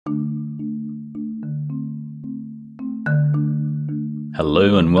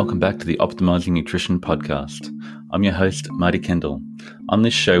Hello and welcome back to the Optimizing Nutrition podcast. I'm your host, Marty Kendall. On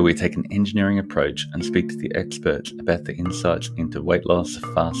this show, we take an engineering approach and speak to the experts about the insights into weight loss,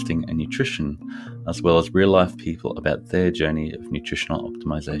 fasting, and nutrition, as well as real-life people about their journey of nutritional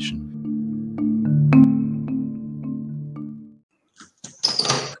optimization.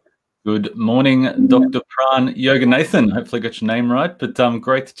 Good morning, Dr. Pran Yoganathan. Hopefully I got your name right, but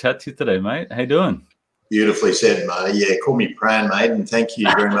great to chat to you today, mate. How you doing? Beautifully said, Marty. Yeah, call me Pran, mate, and thank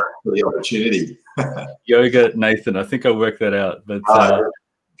you very much for the opportunity. Yoganathan, I think I worked that out. But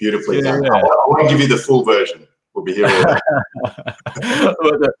beautifully done. Yeah. I won't give you the full version. We'll be here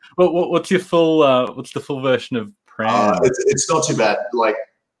all day. What's your full? What's the full version of Pran? It's not too bad. Like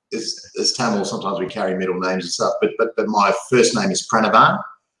as Tamil, sometimes we carry middle names and stuff. But my first name is Pranavan,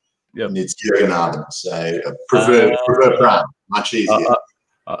 and it's Yoganathan. So prefer Pran, much easier.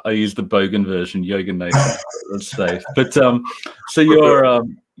 I use the Bogan version, Yoganathan. That's safe. But so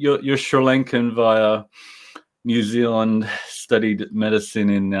you're Sri Lankan via New Zealand, studied medicine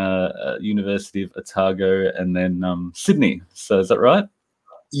in University of Otago, and then Sydney. So is that right?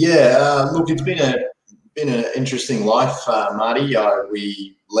 Yeah. Look, it's been an interesting life, Marty.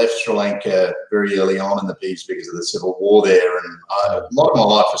 We left Sri Lanka very early on in the piece because of the civil war there, and a lot of my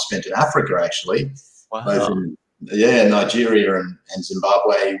life was spent in Africa, actually. Wow. Both in Nigeria and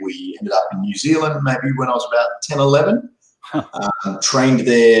Zimbabwe. We ended up in New Zealand maybe when I was about 10, 11. Trained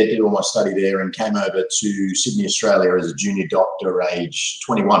there, did all my study there, and came over to Sydney, Australia as a junior doctor, age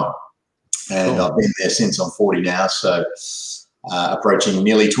 21. And cool. I've been there since. I'm 40 now, so approaching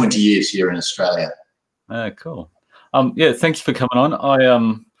nearly 20 years here in Australia. Cool. Yeah, thanks for coming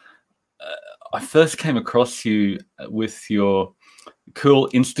on. I first came across you with your cool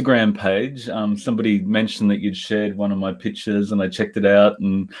Instagram page. Somebody mentioned that you'd shared one of my pictures, and I checked it out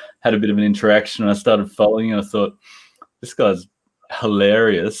and had a bit of an interaction, and I started following you, and I thought, this guy's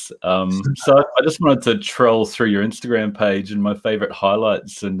hilarious. So I just wanted to troll through your Instagram page and my favorite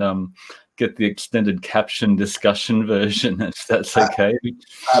highlights and get the extended caption discussion version, if that's okay.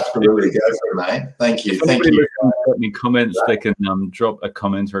 Absolutely, go for it, mate. Thank you. If anybody got any comments, they can drop a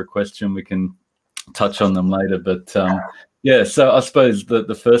comment or a question. We can touch on them later, but yeah, so I suppose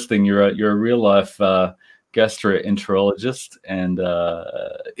the first thing, you're a real life gastroenterologist and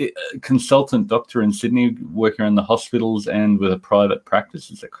consultant doctor in Sydney, working around the hospitals and with a private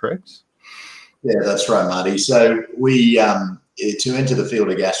practice. Is that correct? Yeah, that's right, Marty. So we to enter the field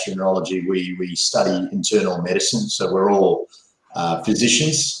of gastroenterology, we study internal medicine. So we're all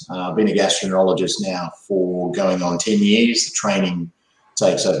physicians. I've been a gastroenterologist now for going on 10 years. The training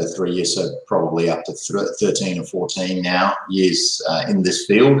takes over 3 years, so probably up to 13 or 14 now years in this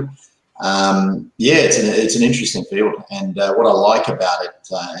field. It's an interesting field, and what I like about it,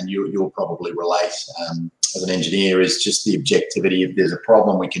 and you'll probably relate as an engineer, is just the objectivity. If there's a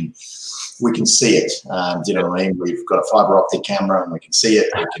problem, we can see it. Do you know what I mean? We've got a fiber optic camera, and we can see it.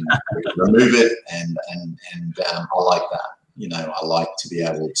 We can remove it, and I like that. You know, I like to be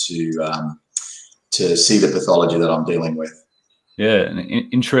able to see the pathology that I'm dealing with. Yeah, an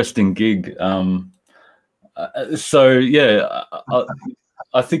interesting gig. So yeah,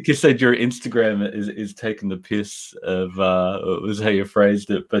 I think you said your Instagram is taking the piss of was how you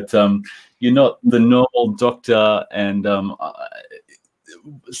phrased it, but you're not the normal doctor. And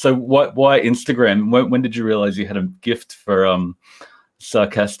so why Instagram? When did you realize you had a gift for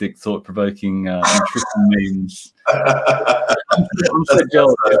sarcastic, thought-provoking nutrition memes? I'm so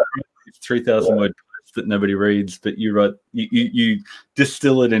jealous. It's 3,000 word that nobody reads, but you write, you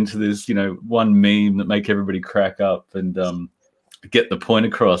distill it into this, one meme that make everybody crack up and get the point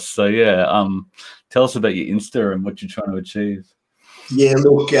across. So yeah, tell us about your Insta and what you're trying to achieve. Yeah,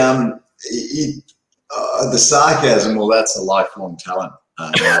 look, the sarcasm, well, that's a lifelong talent.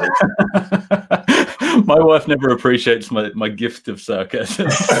 My wife never appreciates my gift of sarcasm.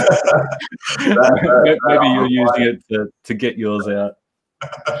 Maybe you're using it to get yours out.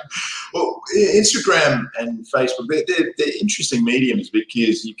 Well, Instagram and Facebook, they're interesting mediums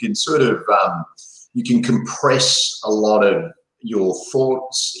because you can sort of you can compress a lot of your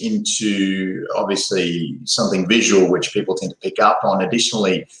thoughts into obviously something visual, which people tend to pick up on.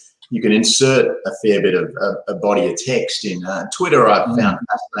 Additionally, you can insert a fair bit of a body of text in Twitter. I've found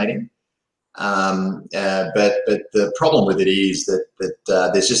fascinating. But the problem with it is that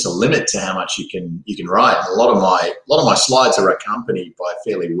there's just a limit to how much you can write. And a lot of my slides are accompanied by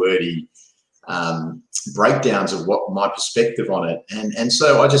fairly wordy breakdowns of what my perspective on it, and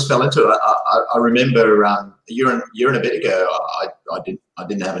so I just fell into it. I remember a year and a bit ago, I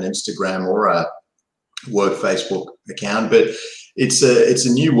didn't have an Instagram or a work Facebook account, but it's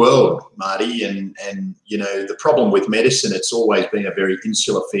a new world, Marty, and you know, the problem with medicine, it's always been a very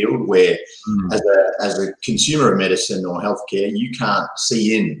insular field where as a consumer of medicine or healthcare, you can't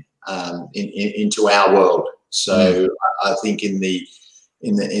see into our world. So I think in the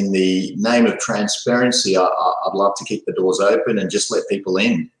name of transparency, I'd love to keep the doors open and just let people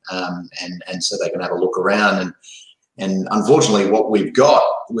in, and so they can have a look around. And unfortunately, what we've got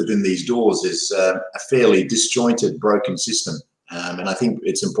within these doors is a fairly disjointed, broken system. And I think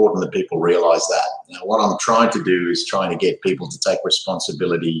it's important that people realise that. Now, what I'm trying to do is trying to get people to take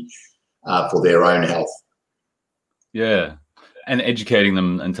responsibility for their own health. Yeah, and educating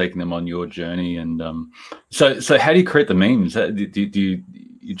them and taking them on your journey. And so how do you create the memes? Do you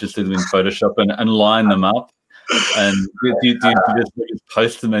just do them in Photoshop and line them up? And do you just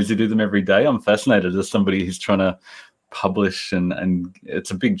post them as you do them every day? I'm fascinated as somebody who's trying to publish, and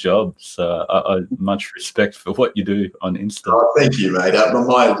it's a big job. So I much respect for what you do on Insta. Oh, thank you, mate.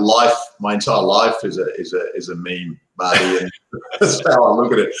 My entire life is a meme, Marty, and that's how I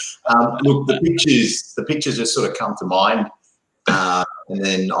look at it. Look, the pictures just sort of come to mind, and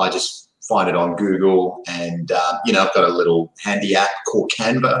then I just find it on Google, and you know, I've got a little handy app called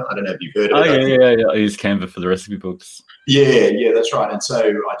Canva. I don't know if you've heard of it. Yeah. I use Canva for the recipe books. Yeah, that's right. And so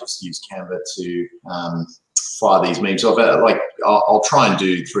I just use Canva to fire these memes off. I'll try and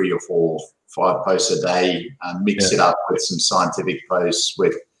do 3 or 4, 5 posts a day, mix it up with some scientific posts,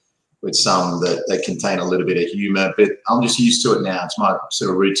 with some that contain a little bit of humour. But I'm just used to it now. It's my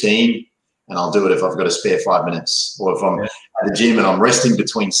sort of routine, and I'll do it if I've got a spare 5 minutes, or if I'm at the gym and I'm resting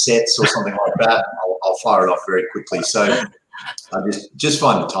between sets or something like that. I'll fire it off very quickly. So I just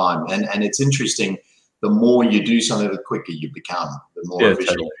find the time, and it's interesting. The more you do something, the quicker you become. The more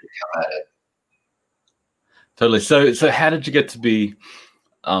efficient you become at it. Totally. So how did you get to be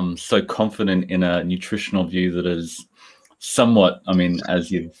so confident in a nutritional view that is somewhat, I mean, as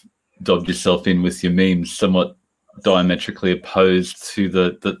you've dogged yourself in with your memes, somewhat diametrically opposed to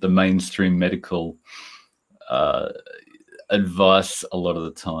the mainstream medical advice a lot of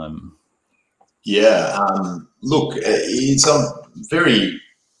the time? Yeah. Look,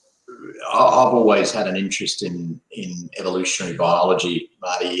 I've always had an interest in evolutionary biology,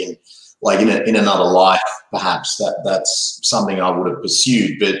 Marty, and like in another life, perhaps that's something I would have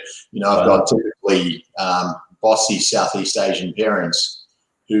pursued. But you know, I've got typically bossy Southeast Asian parents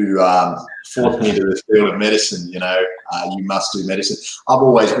who forced me to the field of medicine. You know, you must do medicine. I've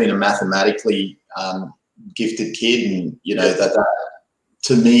always been a mathematically gifted kid, and you know that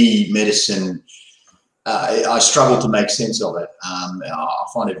to me, medicine. I struggle to make sense of it. I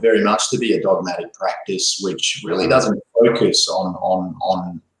find it very much to be a dogmatic practice, which really doesn't focus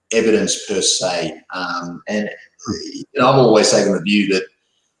on evidence per se. And you know, I've always taken the view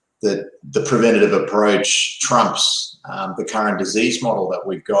that the preventative approach trumps the current disease model that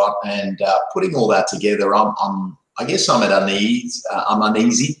we've got. And putting all that together, I guess I'm at unease. I'm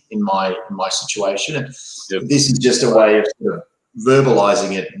uneasy in my situation, and this is just a way of sort of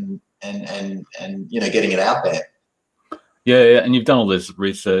verbalizing it and you know, getting it out there. Yeah, and you've done all this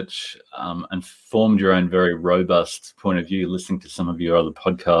research and formed your own very robust point of view. Listening to some of your other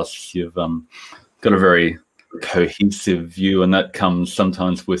podcasts, you've got a very cohesive view, and that comes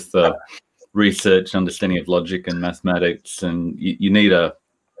sometimes with research, understanding of logic and mathematics, and you need a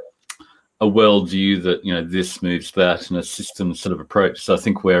world view that, you know, this moves that, and a system sort of approach. So I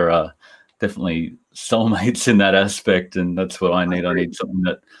think we're definitely soulmates in that aspect, and that's what I need. I need something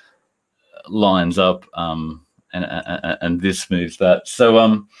that lines up and this moves that.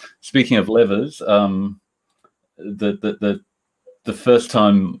 So speaking of levers, the first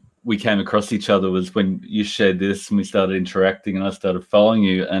time we came across each other was when you shared this and we started interacting, and I started following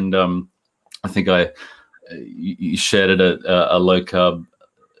you, and I think you shared it at a low carb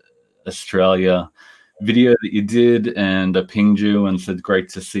Australia video that you did, and I pinged you and said, great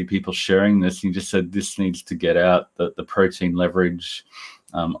to see people sharing this. And you just said this needs to get out, the protein leverage.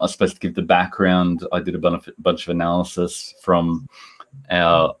 I was supposed to give the background. I did a bunch of analysis from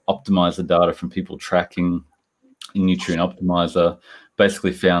our optimizer data from people tracking in Nutrient Optimizer.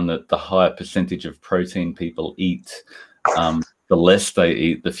 Basically found that the higher percentage of protein people eat, the less they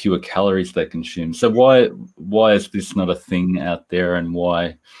eat, the fewer calories they consume. So why is this not a thing out there, and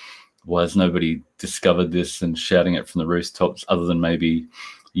why has nobody discovered this and shouting it from the rooftops, other than maybe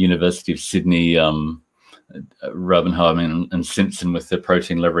University of Sydney, Rabenheim and Simpson with their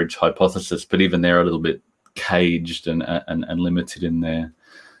protein leverage hypothesis? But even they're a little bit caged and limited in their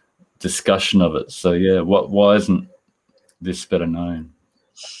discussion of it. So yeah, why isn't this better known?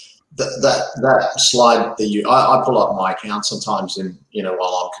 That slide that I pull up my account sometimes, and you know,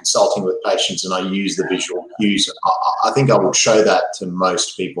 while I'm consulting with patients, and I use the visual Hughes, I think I will show that to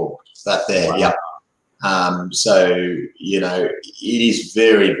most people. That there, yeah. So, you know, it is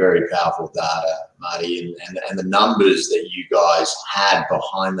very, very powerful data, Marty, and the numbers that you guys had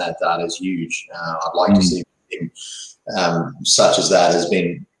behind that data is huge. I'd like to see such as that has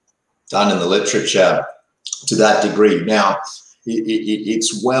been done in the literature to that degree. Now,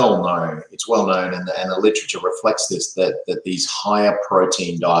 it's well known. It's well known, and the literature reflects this, that these higher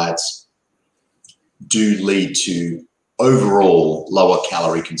protein diets do lead to overall lower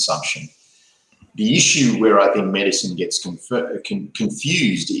calorie consumption. The issue where I think medicine gets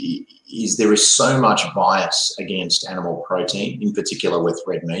confused is there is so much bias against animal protein, in particular with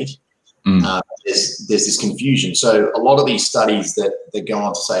red meat. There's this confusion. So a lot of these studies that go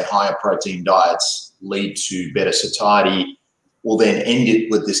on to say higher protein diets lead to better satiety will then end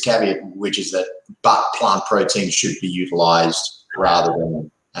it with this caveat, which is that but plant protein should be utilized rather than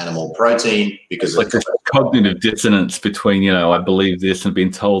animal protein, because it's like this cognitive dissonance between, you know, I believe this and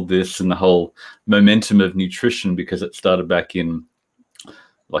been told this, and the whole momentum of nutrition, because it started back in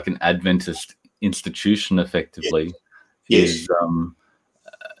like an Adventist institution effectively. Yes.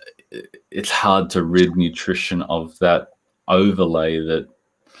 It's hard to rid nutrition of that overlay that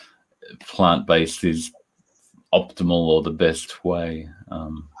plant-based is optimal or the best way.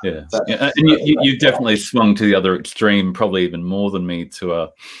 And you definitely swung to the other extreme, probably even more than me, to a,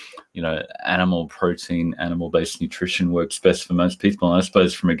 you know, animal protein, animal-based nutrition works best for most people. And I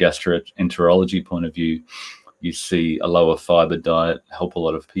suppose from a gastroenterology point of view, you see a lower fiber diet help a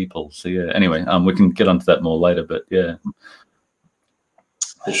lot of people. So yeah, anyway, we can get onto that more later, but yeah.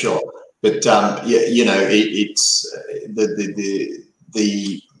 For sure. But you know, it's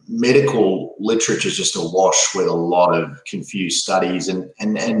the medical literature is just awash with a lot of confused studies,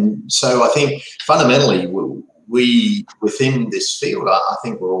 and so I think fundamentally we within this field, I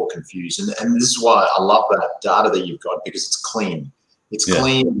think we're all confused, and this is why I love that data that you've got, because it's clean. It's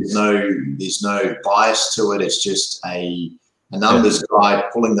clean. There's no bias to it. It's just a numbers guide,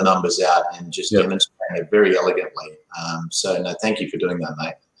 pulling the numbers out and just demonstrating it very elegantly. So no, thank you for doing that,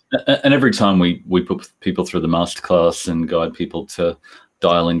 mate. And every time we put people through the masterclass and guide people to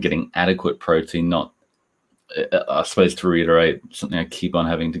dial in getting adequate protein, not, I suppose, to reiterate something I keep on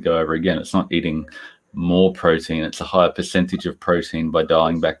having to go over again, it's not eating more protein, it's a higher percentage of protein by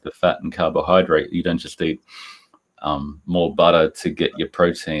dialing back the fat and carbohydrate. You don't just eat more butter to get your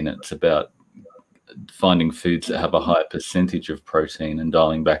protein. It's about finding foods that have a higher percentage of protein and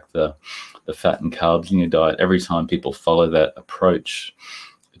dialing back the fat and carbs in your diet. Every time people follow that approach,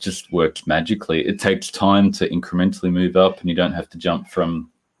 just works magically. It takes time to incrementally move up, and you don't have to jump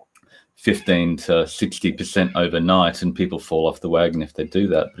from 15 to 60% overnight, and people fall off the wagon if they do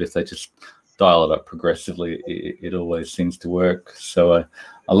that. But if they just dial it up progressively, it always seems to work. So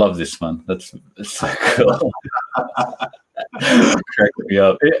I love this one. That's so cool. Crack me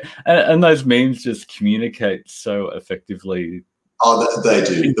up. And those memes just communicate so effectively. Oh, they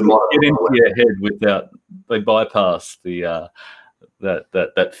do. Get into your head without, they bypass the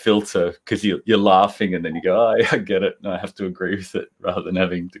that filter, because you're laughing and then you go, oh, I get it, and I have to agree with it, rather than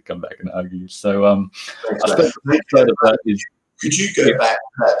having to come back and argue. So I suppose the side of that is, could you go back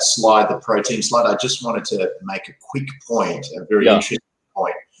to that slide, the protein slide? I just wanted to make a quick point, a very interesting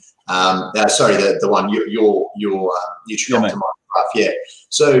point. Sorry, the one your nutrient optimized graph. Yeah.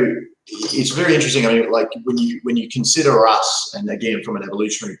 So it's very interesting. I mean, like when you consider us, and again from an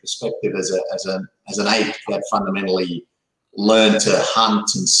evolutionary perspective, as an ape that fundamentally learn to hunt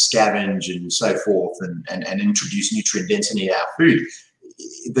and scavenge and so forth, and introduce nutrient density in our food.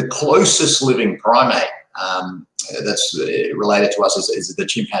 The closest living primate that's related to us is the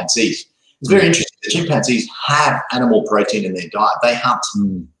chimpanzees. It's very interesting. The chimpanzees have animal protein in their diet. They hunt,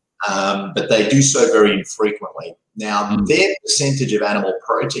 but they do so very infrequently. Now, their percentage of animal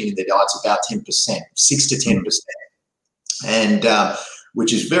protein in their diet is about 10%, 6 to 10%, and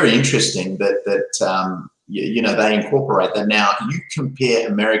which is very interesting that you know, they incorporate that. Now, you compare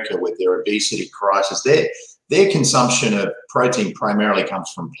America with their obesity crisis, their consumption of protein primarily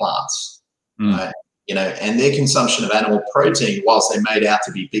comes from plants, right? You know, and their consumption of animal protein, whilst they're made out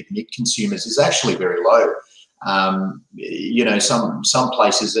to be big meat consumers, is actually very low. You know, some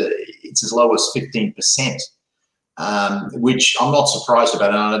places it's as low as 15%, which I'm not surprised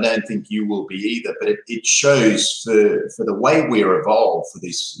about, and I don't think you will be either. But it shows for the way we're evolved for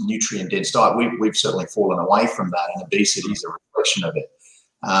this nutrient-dense diet, we've certainly fallen away from that, and obesity is a reflection of it.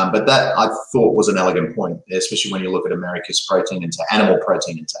 But that, I thought, was an elegant point, especially when you look at America's animal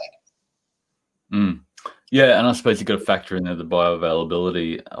protein intake. Yeah, and I suppose you've got to factor in there the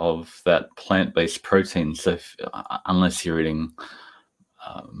bioavailability of that plant-based protein. So unless you're eating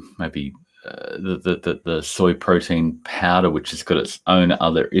maybe the soy protein powder, which has got its own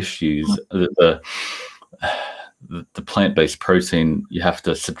other issues. The plant-based protein, you have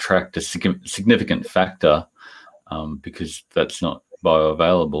to subtract a significant factor because that's not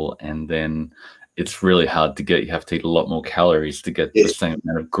bioavailable, and then it's really hard to get. You have to eat a lot more calories to get the same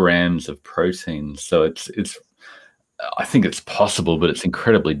amount of grams of protein. So it's I think it's possible, but it's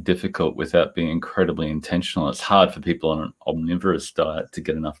incredibly difficult without being incredibly intentional. It's hard for people on an omnivorous diet to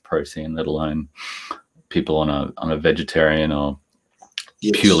get enough protein, let alone people on a vegetarian or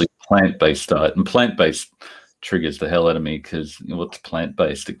purely plant-based diet. And plant-based triggers the hell out of me because what's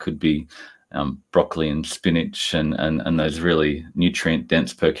plant-based? It could be broccoli and spinach and those really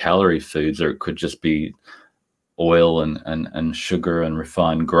nutrient-dense per calorie foods, or it could just be oil and sugar and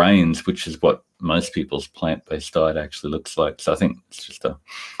refined grains, which is what most people's plant-based diet actually looks like. So I think it's just a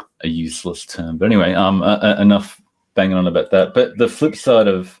useless term. But anyway, enough banging on about that. But the flip side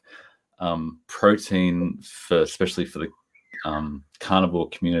of protein, especially for the carnivore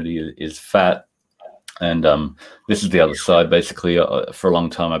community, is fat. And this is the other side. Basically, for a long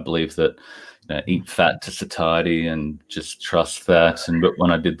time, I believed that eat fat to satiety and just trust that. But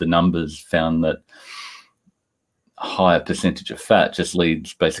when I did the numbers, found that higher percentage of fat just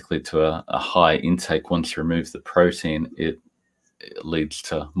leads basically to a high intake. Once you remove the protein, it leads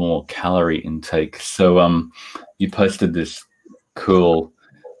to more calorie intake. So you posted this cool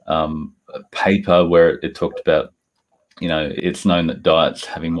paper where it talked about, it's known that diets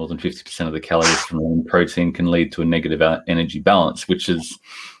having more than 50% of the calories from lean protein can lead to a negative energy balance, which is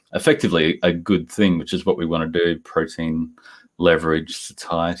effectively a good thing, which is what we want to do. Protein leverage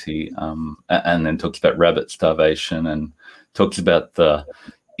satiety, and then talks about rabbit starvation, and talks about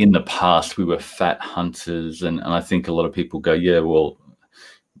in the past we were fat hunters, and I think a lot of people go, yeah, well,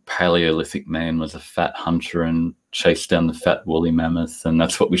 Paleolithic man was a fat hunter and chased down the fat woolly mammoth, and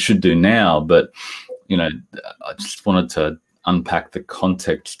that's what we should do now. But I just wanted to unpack the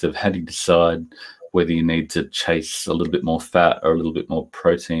context of how do you decide whether you need to chase a little bit more fat or a little bit more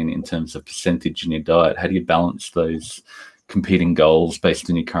protein in terms of percentage in your diet. How do you balance those competing goals based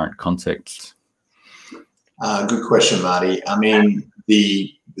on your current context? Good question, Marty. I mean,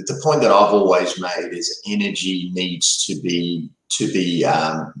 the point that I've always made is energy needs to be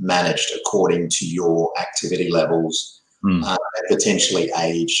managed according to your activity levels, and potentially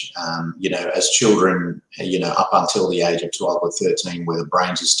age. As children, up until the age of 12 or 13, where the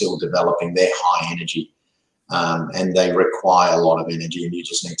brains are still developing, they're high energy, and they require a lot of energy. And you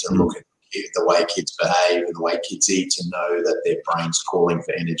just need to look at the way kids behave and the way kids eat to know that their brain's calling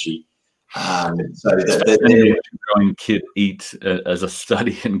for energy. So that a growing kid eat as a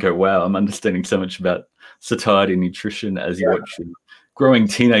study and go, wow, I'm understanding so much about satiety and nutrition as you watch growing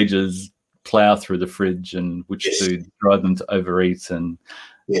teenagers plow through the fridge and which food drive them to overeat. And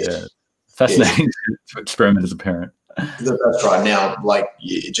fascinating to experiment as a parent. That's right. Now,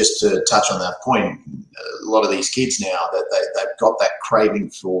 just to touch on that point, a lot of these kids now they've got that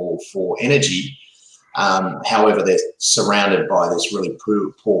craving for energy. However, they're surrounded by this really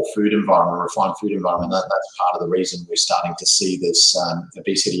poor food environment, refined food environment. That's part of the reason we're starting to see this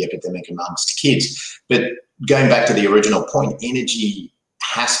obesity epidemic amongst kids. But going back to the original point, energy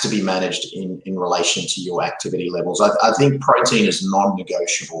has to be managed in relation to your activity levels. I think protein is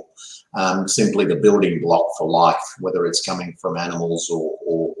non-negotiable. Simply the building block for life, whether it's coming from animals or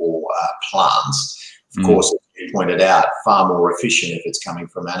plants. Of course, as you pointed out, far more efficient if it's coming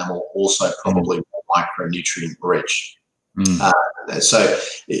from animal, also probably more micronutrient rich. So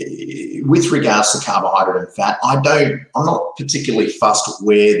with regards to carbohydrate and fat, I'm not particularly fussed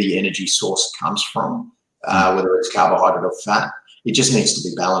where the energy source comes from, whether it's carbohydrate or fat. It just needs to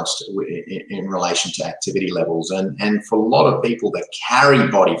be balanced in relation to activity levels. And for a lot of people that carry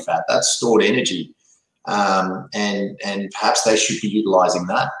body fat, that's stored energy. And perhaps they should be utilizing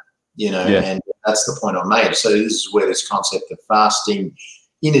that, and that's the point I made. So this is where this concept of fasting,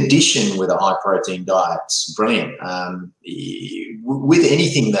 in addition with a high protein diet, is brilliant. With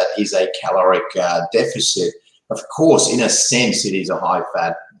anything that is a caloric deficit, of course, in a sense, it is a high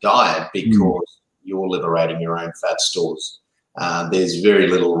fat diet because you're liberating your own fat stores. There's very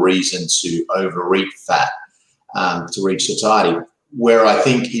little reason to overeat fat to reach satiety. Where I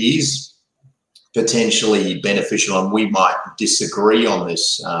think it is potentially beneficial, and we might disagree on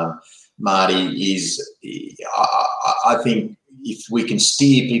this, Marty, is I think if we can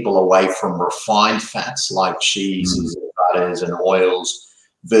steer people away from refined fats like cheeses, and butters and oils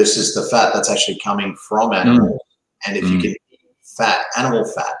versus the fat that's actually coming from animals, and if you can eat animal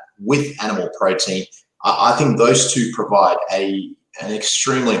fat with animal protein, I think those two provide a an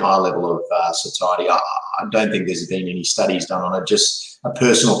extremely high level of satiety. I don't think there's been any studies done on it, just a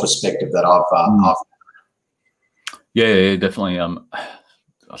personal perspective that I've yeah, definitely. I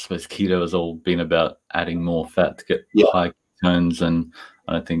suppose keto has all been about adding more fat to get high ketones, and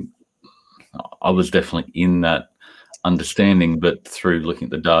I think I was definitely in that understanding, but through looking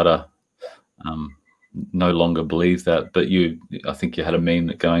at the data, no longer believe that. But I think you had a meme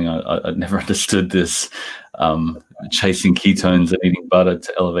that going, I never understood this, chasing ketones and eating butter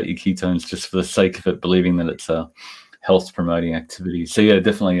to elevate your ketones just for the sake of it, believing that it's a health promoting activity. So yeah,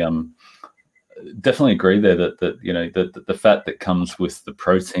 definitely agree there that the fat that comes with the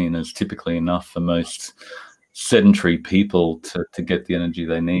protein is typically enough for most sedentary people to get the energy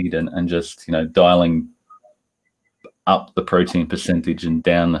they need, and just dialing up the protein percentage and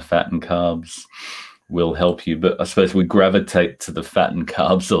down the fat and carbs will help you. But I suppose we gravitate to the fat and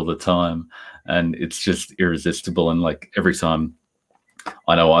carbs all the time, and it's just irresistible. And like every time,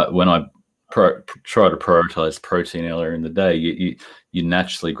 I know when I try to prioritize protein earlier in the day, you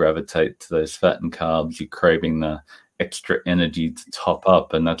naturally gravitate to those fat and carbs. You're craving the extra energy to top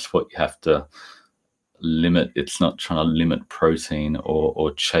up, and that's what you have to limit. It's not trying to limit protein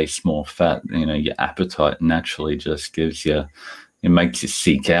or chase more fat. Your appetite naturally just it makes you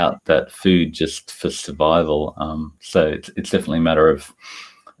seek out that food just for survival. So it's definitely a matter of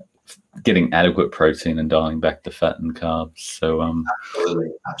getting adequate protein and dialing back the fat and carbs. So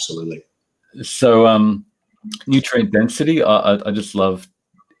absolutely. So nutrient density, I just love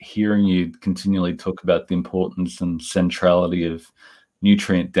hearing you continually talk about the importance and centrality of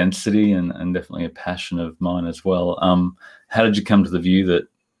nutrient density, and definitely a passion of mine as well. How did you come to the view that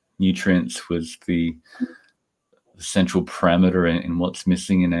nutrients was the central parameter in what's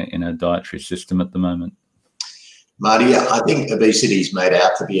missing in our dietary system at the moment? Marty, I think obesity is made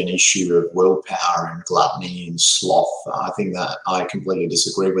out to be an issue of willpower and gluttony and sloth. I think that I completely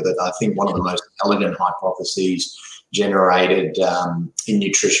disagree with it. I think one of the most elegant hypotheses generated in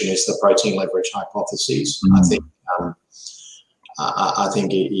nutrition is the protein leverage hypothesis. I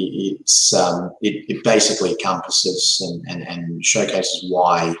think it basically encompasses and showcases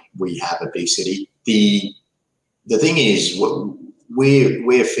why we have obesity. The thing is,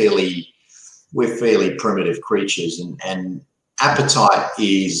 we're fairly primitive creatures, and appetite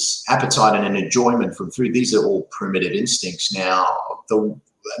and an enjoyment from food. These are all primitive instincts. Now, the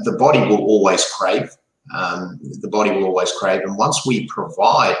body will always crave. And once we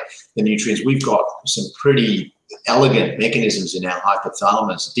provide the nutrients, we've got some pretty elegant mechanisms in our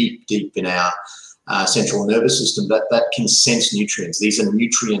hypothalamus, deep in our central nervous system that can sense nutrients. These are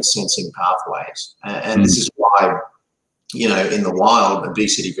nutrient sensing pathways, and this is why in the wild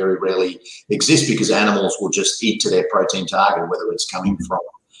obesity very rarely exists, because animals will just eat to their protein target, whether it's coming from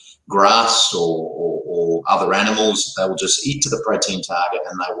grass or other animals. They will just eat to the protein target,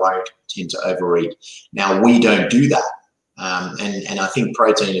 and they won't tend to overeat. Now, we don't do that, and I think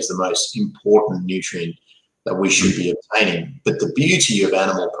protein is the most important nutrient that we should be obtaining. But the beauty of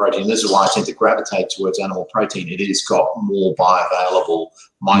animal protein, this is why I tend to gravitate towards animal protein, it has got more bioavailable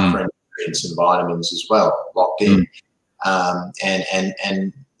micronutrients and vitamins as well locked in. And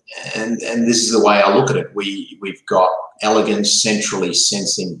this is the way I look at it. We've got elegant, centrally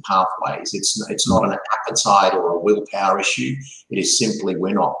sensing pathways. It's not an appetite or a willpower issue. It is simply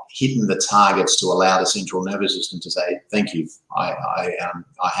we're not hitting the targets to allow the central nervous system to say, thank you, I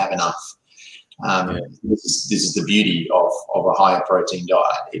have enough. This is the beauty of a higher protein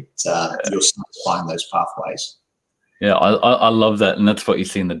diet. You're satisfying those pathways. Yeah, I love that, and that's what you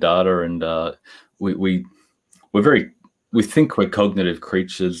see in the data. And we think we're cognitive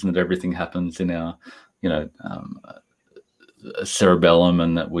creatures, and that everything happens in our cerebellum,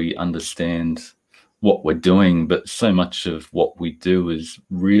 and that we understand what we're doing. But so much of what we do is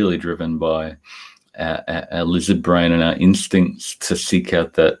really driven by our lizard brain and our instincts to seek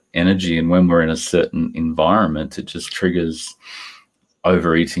out that energy. And when we're in a certain environment, it just triggers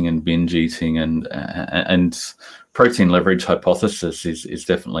overeating and binge eating. And protein leverage hypothesis is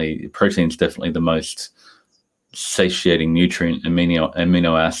definitely, protein's definitely the most satiating nutrient.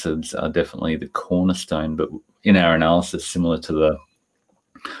 Amino acids are definitely the cornerstone. But in our analysis, similar to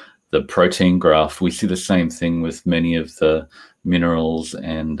the protein graph, we see the same thing with many of the minerals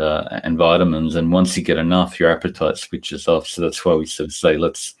and vitamins. And once you get enough, your appetite switches off. So that's why we sort of say,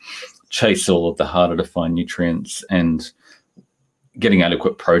 let's chase all of the harder to find nutrients, and getting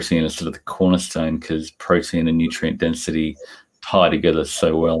adequate protein is sort of the cornerstone, because protein and nutrient density tie together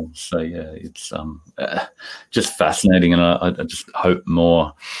so well. So yeah, it's just fascinating, and I just hope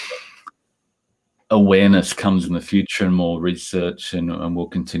more awareness comes in the future and more research, and we'll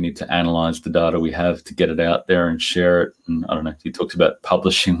continue to analyze the data we have to get it out there and share it. And I don't know, you talked about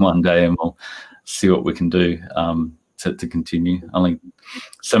publishing one day, and we'll see what we can do to continue. Only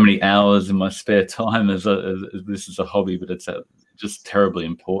so many hours in my spare time as this is a hobby, but it's just terribly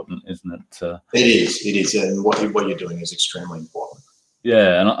important, isn't it? It is, and what you're doing is extremely important.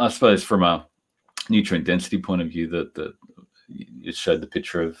 Yeah, and I suppose from a nutrient density point of view, that you showed the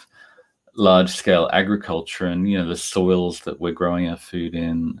picture of large-scale agriculture, and the soils that we're growing our food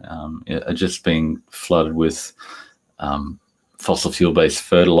in are just being flooded with fossil fuel-based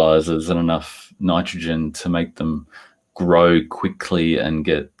fertilizers and enough nitrogen to make them grow quickly and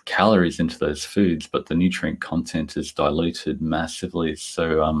get calories into those foods, but the nutrient content is diluted massively.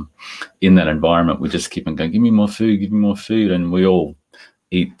 So in that environment, we just keep on going, give me more food, and we all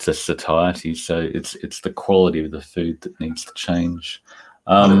eat to satiety. So it's the quality of the food that needs to change.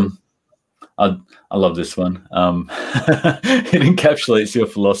 I love this one. It encapsulates your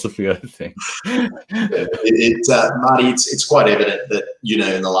philosophy, I think. Marty, it's quite evident that,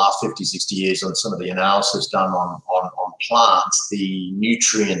 in the last 50, 60 years, on some of the analysis done on plants, the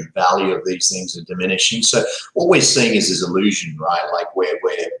nutrient value of these things are diminishing. So what we're seeing is this illusion, right? Like where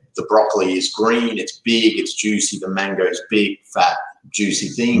the broccoli is green, it's big, it's juicy, the mango is big, fat, juicy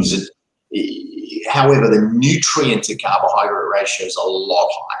things. And, however, the nutrient to carbohydrate ratio is a lot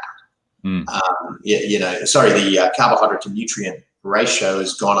higher. The carbohydrate to nutrient ratio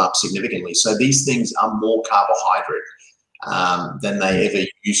has gone up significantly. So these things are more carbohydrate than they ever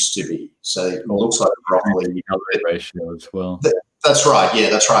used to be. So it looks like broccoli ratio as well. That's right. Yeah,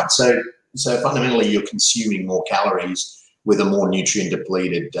 that's right. So fundamentally, you're consuming more calories with a more nutrient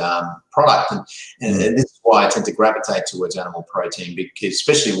depleted product, and this is why I tend to gravitate towards animal protein, because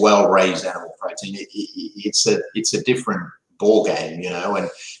especially well raised animal protein, it's a different ball game, and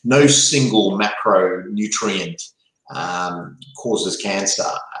no single macronutrient causes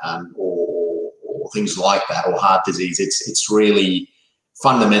cancer or things like that, or heart disease. It's really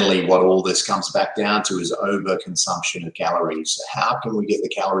fundamentally what all this comes back down to is overconsumption of calories. How can we get the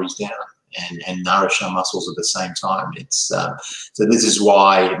calories down and nourish our muscles at the same time? It's so this is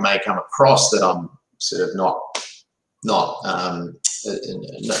why it may come across that I'm sort of not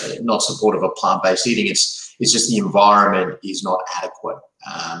supportive of plant-based eating. It's just the environment is not adequate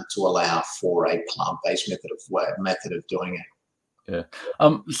to allow for a plant-based method of doing it. Yeah.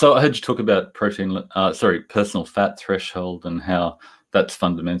 So I heard you talk about personal fat threshold, and how that's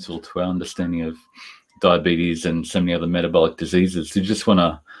fundamental to our understanding of diabetes and so many other metabolic diseases. Do you just want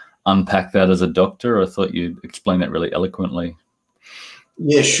to unpack that as a doctor? I thought you'd explain that really eloquently.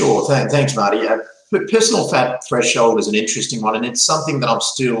 Yeah, sure. Thanks, Marty. Personal fat threshold is an interesting one, and it's something that I'm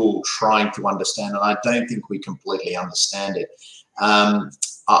still trying to understand, and I don't think we completely understand it.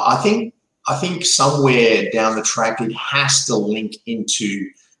 I think somewhere down the track it has to link into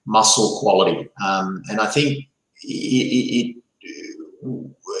muscle quality, and I think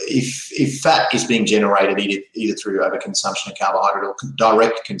if fat is being generated either through overconsumption of carbohydrate or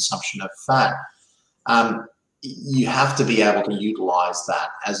direct consumption of fat, you have to be able to utilize that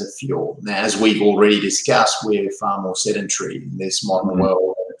as a fuel. Now, as we've already discussed, we're far more sedentary in this modern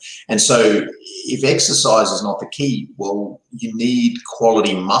world. And so if exercise is not the key, well, you need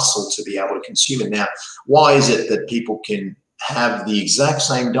quality muscle to be able to consume it. Now, why is it that people can have the exact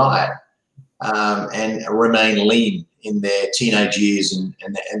same diet and remain lean in their teenage years and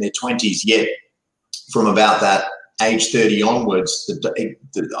their 20s, yet from about that age 30 onwards,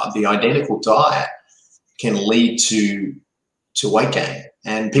 the identical diet can lead to weight gain?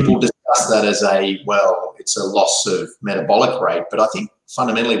 And people discuss that as it's a loss of metabolic rate, but I think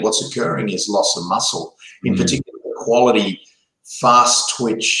fundamentally what's occurring is loss of muscle, in particular quality, fast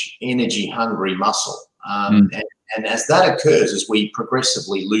twitch, energy hungry muscle. And as that occurs, as we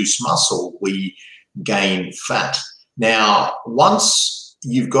progressively lose muscle, we gain fat. Now, once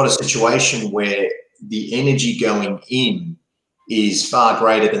you've got a situation where the energy going in is far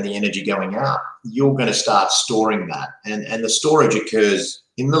greater than the energy going out, you're going to start storing that. And the storage occurs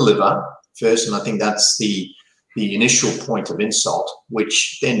in the liver first, and I think that's the initial point of insult,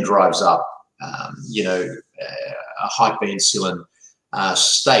 which then drives up, a hyperinsulin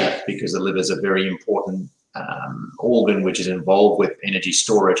state, because the liver is a very important organ which is involved with energy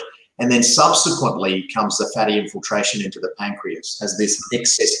storage. And then subsequently comes the fatty infiltration into the pancreas as this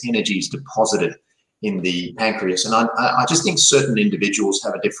excess energy is deposited in the pancreas. And I just think certain individuals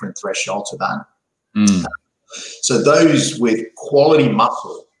have a different threshold to that. So those with quality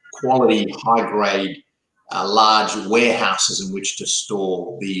muscle, quality high-grade, large warehouses in which to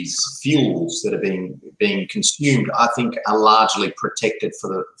store these fuels that are being consumed, I think are largely protected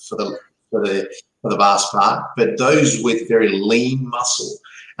for the for the vast part, but those with very lean muscle.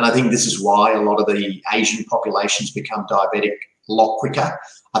 And I think this is why a lot of the Asian populations become diabetic a lot quicker.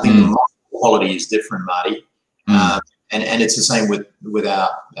 I think the muscle quality is different, Marty. And it's the same with our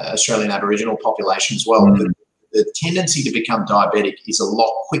Australian Aboriginal population as well. The tendency to become diabetic is a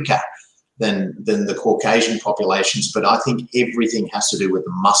lot quicker than the Caucasian populations, but I think everything has to do with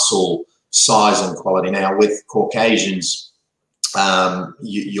the muscle size and quality. Now, with Caucasians,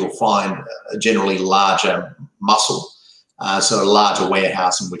 you'll find a generally larger muscle, so a larger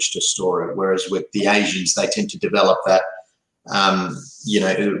warehouse in which to store it, whereas with the Asians, they tend to develop that,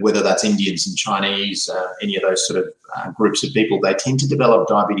 whether that's Indians and Chinese, any of those sort of groups of people, they tend to develop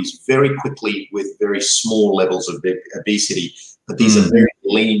diabetes very quickly with very small levels of obesity. But these are very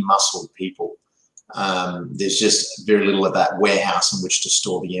lean muscled people. There's just very little of that warehouse in which to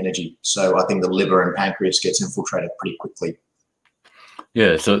store the energy. So I think the liver and pancreas gets infiltrated pretty quickly.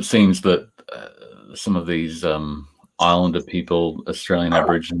 Yeah, so it seems that some of these islander people, Australian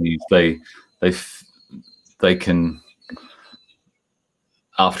Aborigines, they can,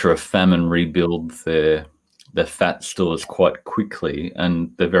 after a famine, rebuild their fat stores quite quickly,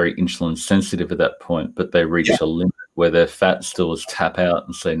 and they're very insulin sensitive at that point, but they reach a limit where their fat stores tap out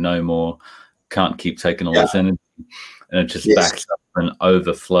and say no more, can't keep taking all this energy, and it just backs up and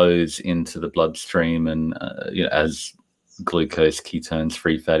overflows into the bloodstream, and as glucose, ketones,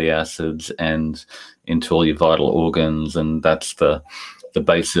 free fatty acids, and into all your vital organs. And that's the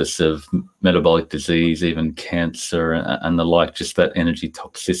basis of metabolic disease, even cancer and the like, just that energy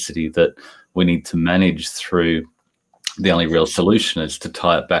toxicity that we need to manage through. The only real solution is to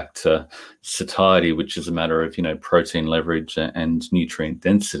tie it back to satiety, which is a matter of, protein leverage and nutrient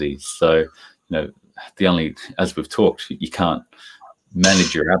density. So, the only, as we've talked, you can't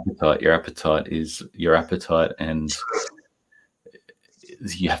manage your appetite. Your appetite is your appetite, and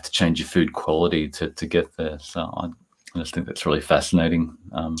you have to change your food quality to get there. So I just think that's really fascinating.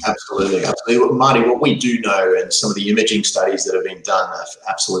 Absolutely. Marty, what we do know, and some of the imaging studies that have been done are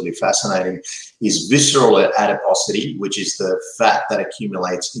absolutely fascinating, is visceral adiposity, which is the fat that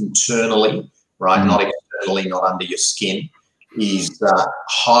accumulates internally, right, not externally, not under your skin, is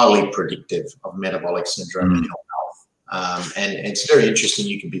highly predictive of metabolic syndrome and health. And it's very interesting.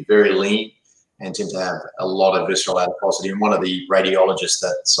 You can be very lean and tend to have a lot of visceral adiposity. And one of the radiologists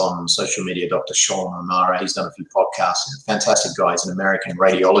that's on social media, Dr. Sean O'Mara, he's done a few podcasts, fantastic guy, he's an American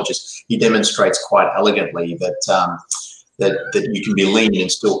radiologist. He demonstrates quite elegantly that you can be lean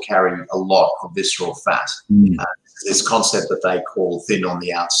and still carry a lot of visceral fat. This concept that they call thin on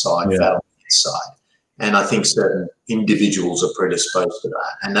the outside, fat on the inside. And I think certain individuals are predisposed to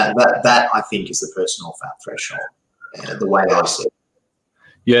that. And that I think is the personal fat threshold, the way I see it.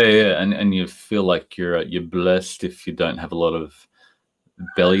 Yeah, and you feel like you're blessed if you don't have a lot of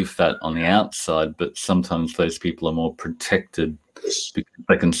belly fat on the outside, but sometimes those people are more protected because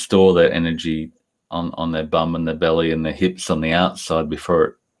they can store their energy on their bum and their belly and their hips on the outside before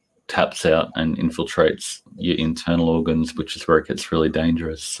it taps out and infiltrates your internal organs, which is where it gets really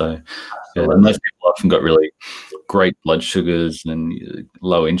dangerous. So and those people often got really great blood sugars and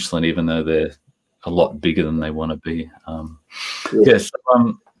low insulin, even though they're a lot bigger than they want to be. Yes,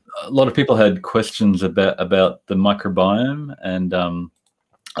 a lot of people had questions about the microbiome, and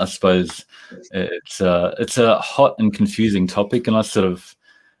I suppose it's a hot and confusing topic, and I sort of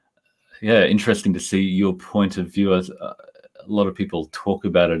interesting to see your point of view. As a lot of people talk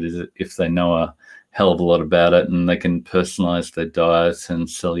about it as if they know a hell of a lot about it, and they can personalize their diet and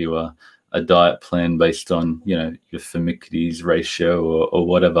sell you a diet plan based on your Firmicutes ratio or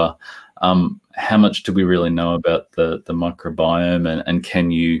whatever. How much do we really know about the microbiome, and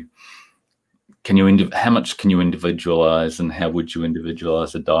how much can you individualize, and how would you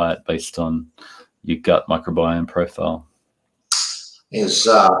individualize a diet based on your gut microbiome profile? There's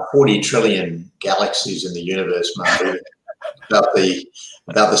 40 trillion galaxies in the universe, Marty. about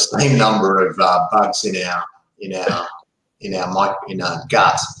the same number of bugs in our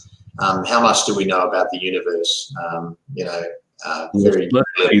gut. How much do we know about the universe?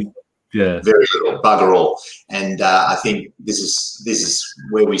 Very little, bugger all. And I think this is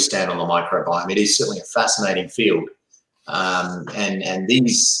where we stand on the microbiome. It is certainly a fascinating field, and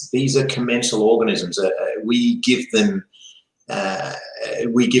these are commensal organisms. We give them a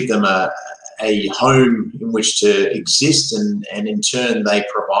home in which to exist, and in turn they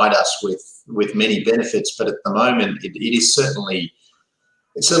provide us with many benefits. But at the moment, it's certainly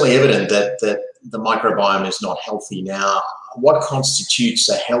evident that the microbiome is not healthy. Now, what constitutes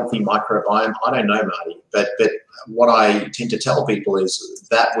a healthy microbiome? I don't know, Marty, but what I tend to tell people is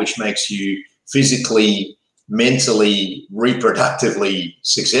that which makes you physically, mentally, reproductively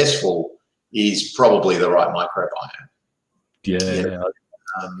successful is probably the right microbiome. Yeah.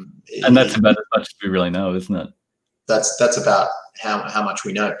 And that's about as much as we really know, isn't it? That's about how much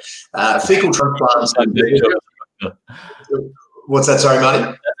we know. Fecal transplants. What's that? Sorry,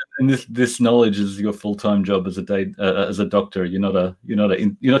 Marty. And this knowledge is your full-time job as a doctor. You're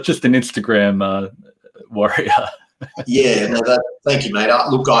not just an Instagram warrior. Yeah, no, thank you, mate.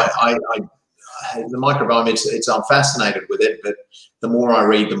 Look, the microbiome, I'm fascinated with it, but the more I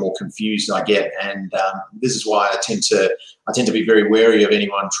read, the more confused I get, and this is why I tend to be very wary of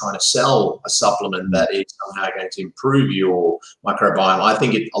anyone trying to sell a supplement that is somehow going to improve your microbiome. I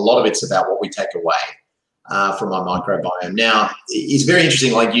think a lot of it's about what we take away from our microbiome. Now, it's very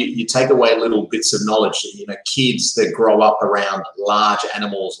interesting. Like you take away little bits of knowledge. Kids that grow up around large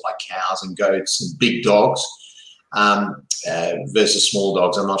animals like cows and goats and big dogs. Versus small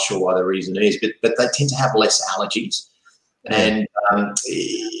dogs. I'm not sure why the reason is, but they tend to have less allergies. And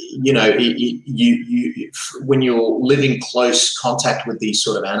when you're living close contact with these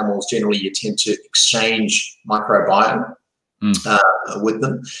sort of animals, generally you tend to exchange microbiome with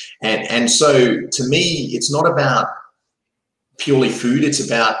them. And so to me, it's not about purely food. It's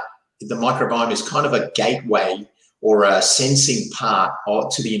about the microbiome is kind of a gateway or a sensing part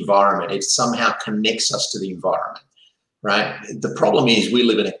to the environment. It somehow connects us to the environment, right? The problem is we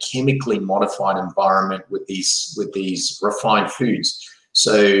live in a chemically modified environment with these refined foods.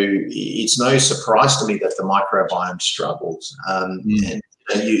 So it's no surprise to me that the microbiome struggles. And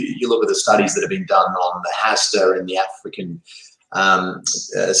you look at the studies that have been done on the Hasta in the African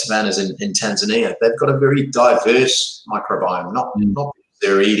savannas in Tanzania. They've got a very diverse microbiome, not because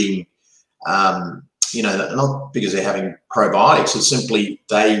they're eating not because they're having probiotics. It's simply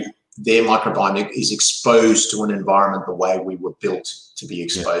their microbiome is exposed to an environment the way we were built to be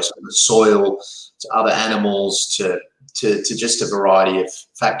exposed to the soil, to other animals, to just a variety of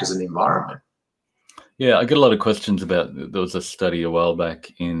factors in the environment. Yeah, I get a lot of questions about, there was a study a while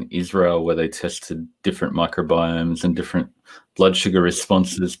back in Israel where they tested different microbiomes and different blood sugar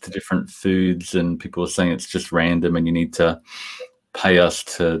responses to different foods, and people were saying it's just random and you need to pay us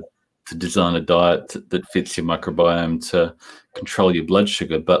to design a diet that fits your microbiome to control your blood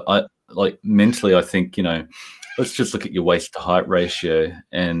sugar. But mentally, I think, let's just look at your waist to height ratio,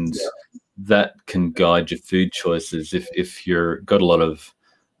 and that can guide your food choices. If you're got a lot of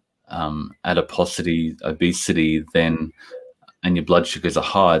adiposity, obesity, and your blood sugars are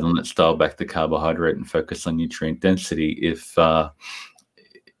high, then let's dial back the carbohydrate and focus on nutrient density. If you're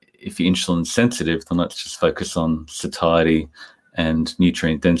insulin sensitive, then let's just focus on satiety and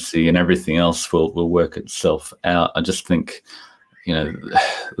nutrient density, and everything else will work itself out. I just think, there's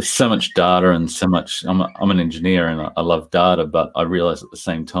so much data and so much. I'm an engineer and I love data, but I realize at the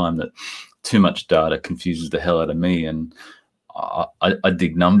same time that too much data confuses the hell out of me, and I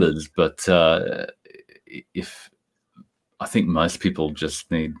dig numbers, but I think most people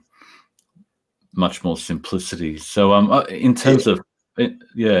just need much more simplicity. So in terms of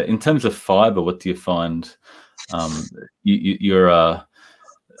fiber, what do you find? You're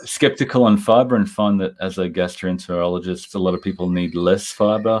skeptical on fiber and find that as a gastroenterologist, a lot of people need less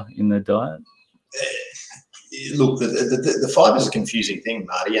fiber in their diet? Look, the fiber is a confusing thing,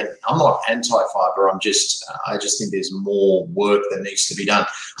 Marty, and I'm not anti-fiber. I just think there's more work that needs to be done.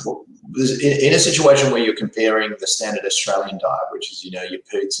 In a situation where you're comparing the standard Australian diet, which is, your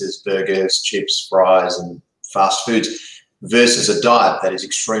pizzas, burgers, chips, fries, and fast foods, versus a diet that is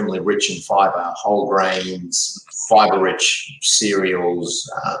extremely rich in fiber, whole grains, fiber-rich cereals,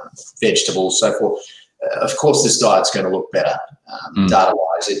 vegetables, so forth. Of course, this diet's going to look better.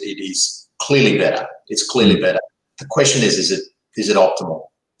 Data-wise, it is clearly better. It's clearly better. The question is it optimal?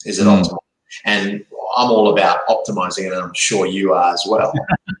 Is it optimal? And I'm all about optimizing it, and I'm sure you are as well.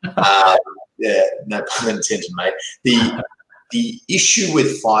 No pun intended, mate. The issue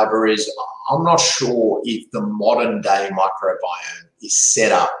with fiber is I'm not sure if the modern day microbiome is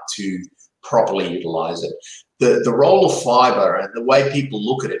set up to properly utilize it. The role of fiber and the way people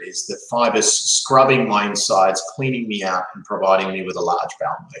look at it is that fiber's scrubbing my insides, cleaning me out, and providing me with a large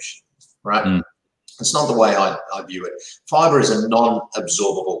bowel motion, right? It's not the way I view it. Fiber is a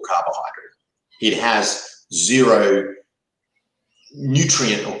non-absorbable carbohydrate. It has zero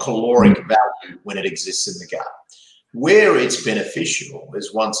nutrient or caloric value when it exists in the gut. Where it's beneficial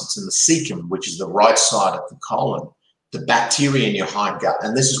is once it's in the cecum, which is the right side of the colon, the bacteria in your hindgut,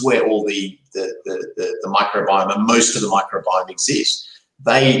 and this is where all the microbiome and most of the microbiome exists.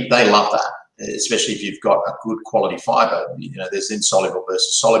 They love that, especially if you've got a good quality fiber. There's insoluble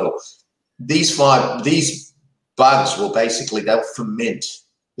versus soluble. These bugs will basically, they'll ferment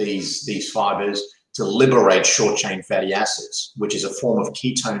these fibers. to liberate short-chain fatty acids, which is a form of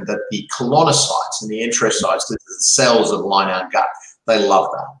ketone that the colonocytes and the enterocytes, the cells that line our gut, they love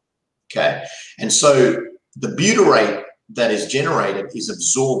that, okay? And so the butyrate that is generated is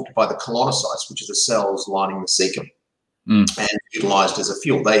absorbed by the colonocytes, which are the cells lining the cecum, and utilized as a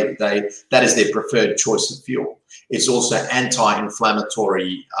fuel. That is their preferred choice of fuel. It's also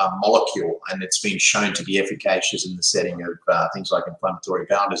anti-inflammatory molecule, and it's been shown to be efficacious in the setting of things like inflammatory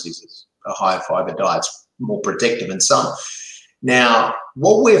bowel diseases. A higher fiber diet's more protective in some. Now,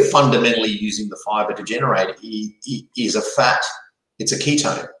 what we're fundamentally using the fiber to generate is a fat. It's a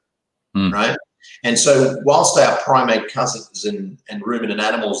ketone, right? And so whilst our primate cousins and ruminant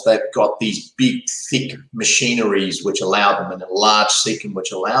animals, they've got these big, thick machineries which allow them, and a large cecum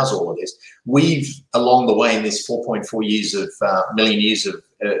which allows all of this, we've, along the way in this 4.4 years of, million years of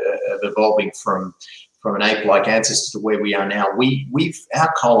evolving from an ape-like ancestor to where we are now,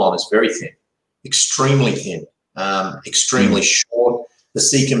 our colon is very thin, extremely thin, extremely short. The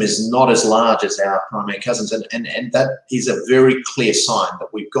cecum is not as large as our primate cousins, and that is a very clear sign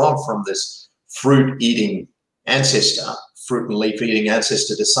that we've gone from this fruit-eating ancestor, fruit and leaf-eating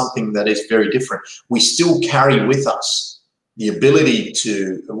ancestor, to something that is very different. We still carry with us the ability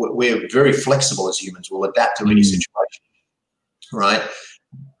to, we're very flexible as humans, we'll adapt to any situation, right?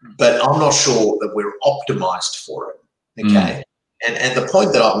 But I'm not sure that we're optimized for it, okay? And the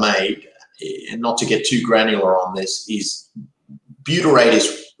point that I've made, and not to get too granular on this, is butyrate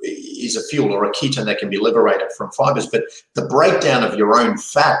is a fuel or a ketone that can be liberated from fibers, but the breakdown of your own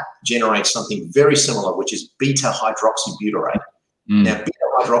fat generates something very similar, which is beta-hydroxybutyrate. Now,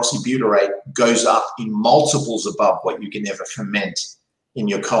 beta-hydroxybutyrate goes up in multiples above what you can ever ferment in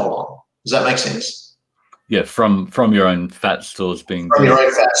your colon. Does that make sense? Yeah, from your own fat stores being... From your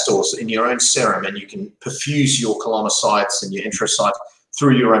own fat stores in your own serum, and you can perfuse your colonocytes and your enterocytes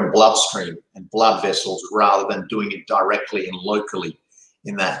through your own bloodstream and blood vessels rather than doing it directly and locally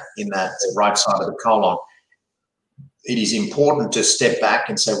in that right side of the colon. It is important to step back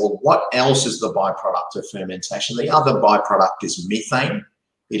and say, well, what else is the byproduct of fermentation? The other byproduct is methane.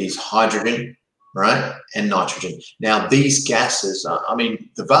 It is hydrogen, right, and nitrogen. Now, these gases, I mean,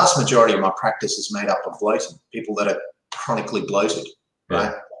 the vast majority of my practice is made up of bloated, people that are chronically bloated,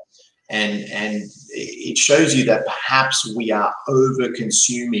 right? And it shows you that perhaps we are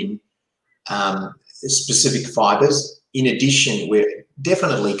over-consuming specific fibers. In addition, we're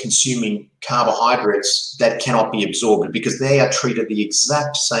definitely consuming carbohydrates that cannot be absorbed because they are treated the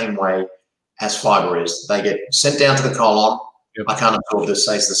exact same way as fiber is. They get sent down to the colon. I can't absorb this,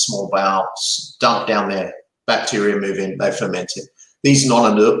 says the small bowel, dump down there, bacteria move in, they ferment it. These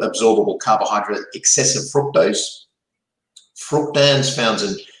non-absorbable carbohydrates, excessive fructose, fructans found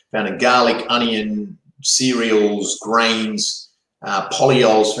in garlic, onion, cereals, grains,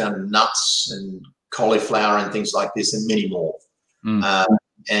 polyols found in nuts and cauliflower and things like this, and many more.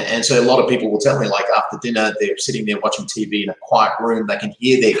 And so a lot of people will tell me, like, after dinner, they're sitting there watching TV in a quiet room, they can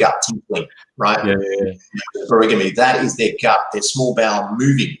hear their gut tinkling, right? Origami, that is their gut, their small bowel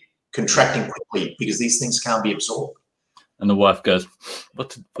moving, contracting quickly because these things can't be absorbed. And the wife goes,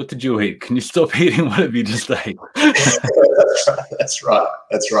 what did you eat? Can you stop eating what have you just ate? That's right.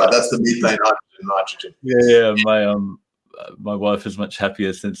 That's the methane, nitrogen. Yeah, my wife is much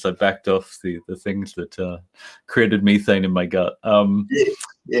happier since I backed off the things that created methane in my gut.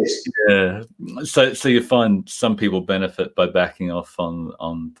 Yes. Yeah. So you find some people benefit by backing off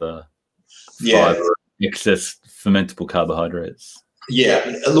on the fiber, excess fermentable carbohydrates.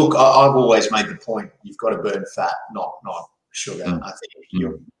 Yeah. Look, I've always made the point you've got to burn fat, not sugar. I think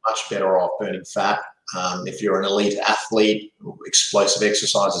you're much better off burning fat. If you're an elite athlete, explosive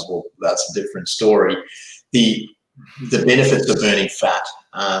exercises, well, that's a different story. The benefits of burning fat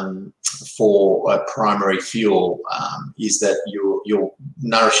for a primary fuel is that you're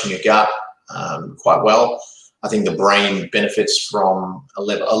nourishing your gut quite well. I think the brain benefits from a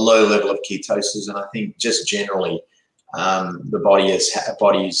low level of ketosis, and I think just generally the body's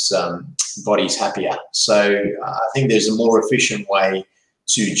happier. So I think there's a more efficient way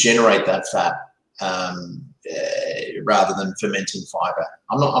to generate that fat rather than fermenting fiber.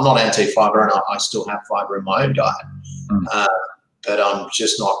 I'm not anti-fiber, and I still have fiber in my own diet, but I'm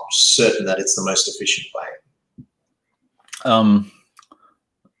just not certain that it's the most efficient way.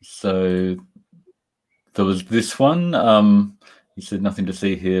 So there was this one. You said nothing to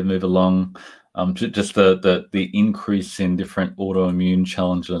see here. Move along. Just the increase in different autoimmune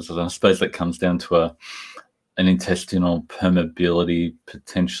challenges. And I suppose that comes down to an intestinal permeability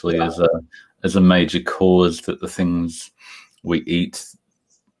potentially as a major cause, that the things we eat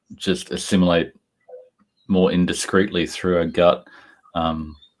just assimilate more indiscreetly through our gut.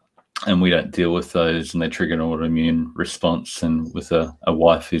 and we don't deal with those, and they trigger an autoimmune response. And with a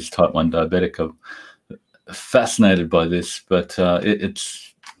wife who's type 1 diabetic, I'm fascinated by this, but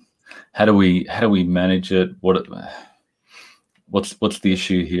it's how do we manage it? What's the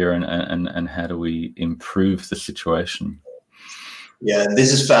issue here, and how do we improve the situation? Yeah, and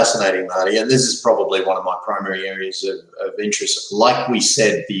this is fascinating, Marty, and this is probably one of my primary areas of interest. Like we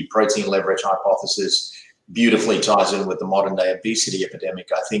said, the protein leverage hypothesis beautifully ties in with the modern day obesity epidemic.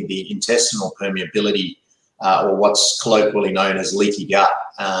 I think the intestinal permeability, or what's colloquially known as leaky gut,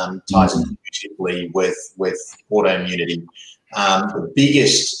 ties in beautifully with autoimmunity. The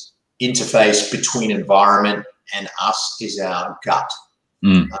biggest interface between environment and us is our gut.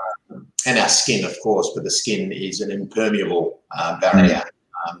 And our skin, of course, but the skin is an impermeable barrier,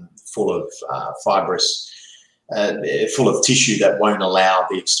 full of fibrous, full of tissue that won't allow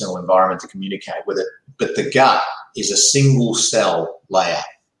the external environment to communicate with it. But the gut is a single cell layer,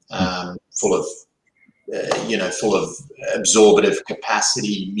 full of absorptive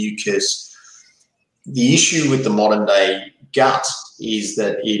capacity, mucus. The issue with the modern day gut is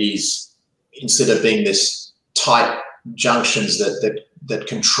that it is, instead of being this tight junctions that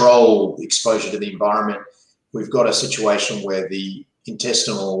control exposure to the environment, we've got a situation where the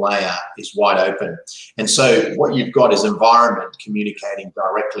intestinal layer is wide open. And so what you've got is environment communicating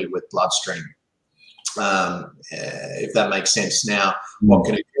directly with bloodstream, if that makes sense. Now, what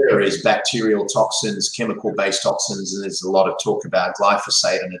can occur is bacterial toxins, chemical-based toxins, and there's a lot of talk about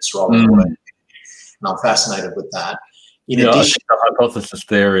glyphosate and its role in autoimmunity, and I'm fascinated with that. In addition, the hypothesis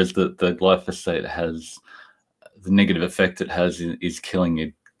there is that the glyphosate has the negative effect it has is killing your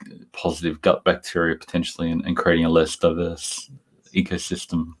positive gut bacteria potentially, and creating a less diverse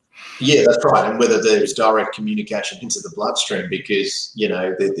ecosystem. Yeah, that's right. And whether there's direct communication into the bloodstream, because, you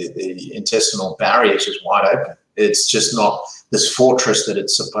know, the intestinal barrier is just wide open. It's just not this fortress that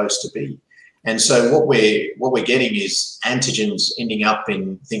it's supposed to be. And so what we're getting is antigens ending up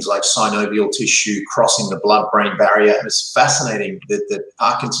in things like synovial tissue, crossing the blood-brain barrier. And it's fascinating that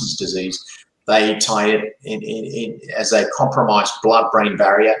Parkinson's disease, they tie it in as a compromised blood-brain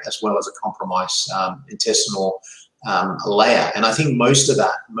barrier as well as a compromised intestinal layer. And I think most of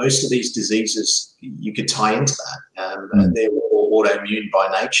these diseases, you could tie into that. They're all autoimmune by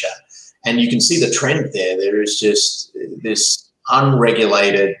nature. And you can see the trend there. There is just this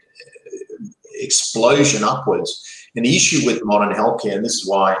unregulated explosion upwards. And the issue with modern healthcare, and this is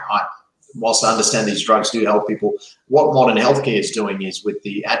why whilst I understand these drugs do help people, what modern healthcare is doing is, with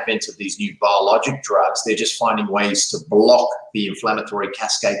the advent of these new biologic drugs, they're just finding ways to block the inflammatory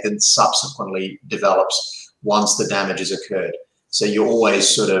cascade that subsequently develops once the damage has occurred. So you're always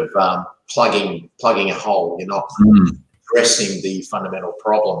sort of plugging a hole. You're not addressing the fundamental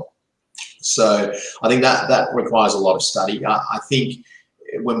problem. So I think that requires a lot of study. I think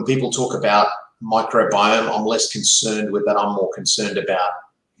when people talk about microbiome, I'm less concerned with that. I'm more concerned about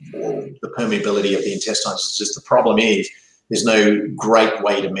the permeability of the intestines. It's just the problem is there's no great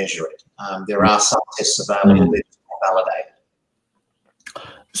way to measure it. There are some tests available, they're not validated.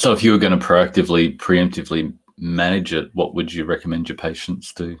 So if you were going to preemptively manage it, what would you recommend your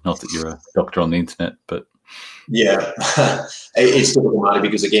patients do? Not that you're a doctor on the internet, but... Yeah, it's difficult, Marty,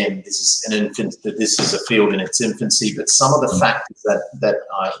 because again, this is a field in its infancy, but some of the factors that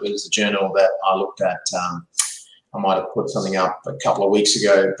it was a journal that I looked at, I might have put something up a couple of weeks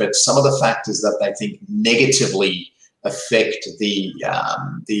ago, but some of the factors that they think negatively affect the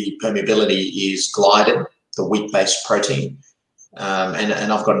permeability is gliadin, the wheat-based protein.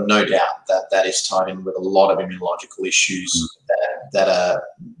 And I've got no doubt that is tied in with a lot of immunological issues that are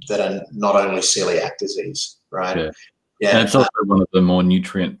not only celiac disease, right? Yeah. And it's also one of the more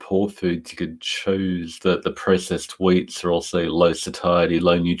nutrient poor foods. You could choose the processed wheats are also low satiety,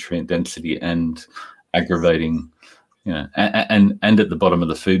 low nutrient density, and aggravating, and at the bottom of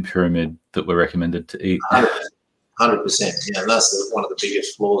the food pyramid that we're recommended to eat. 100%. Yeah, and that's one of the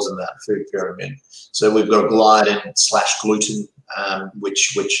biggest flaws in that food pyramid. So we've got gliadin/gluten,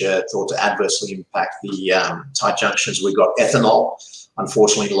 which are thought to adversely impact the tight junctions. We've got ethanol.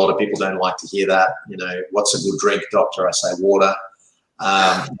 Unfortunately, a lot of people don't like to hear that. What's a good drink, doctor? I say water.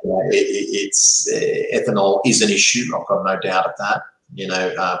 Ethanol is an issue. I've got no doubt of that.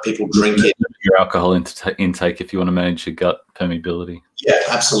 People drink it. Your alcohol intake if you want to manage your gut permeability. Yeah,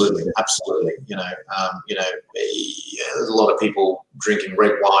 absolutely. There's a lot of people drinking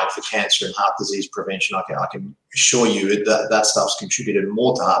red wine for cancer and heart disease prevention. I can assure you that stuff's contributed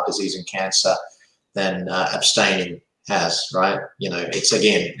more to heart disease and cancer than abstaining has, right? It's,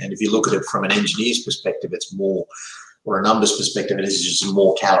 again, and if you look at it from an engineer's perspective, it's more or a numbers perspective, it is just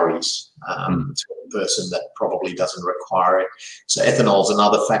more calories to a person that probably doesn't require it. So ethanol is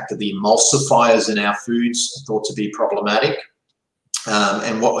another factor. The emulsifiers in our foods are thought to be problematic.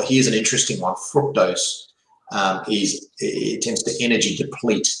 And here's an interesting one: fructose it tends to energy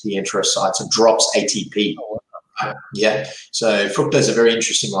deplete the enterocytes. It drops ATP. Yeah, so fructose is a very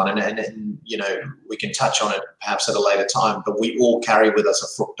interesting one, and you know, we can touch on it perhaps at a later time. But we all carry with us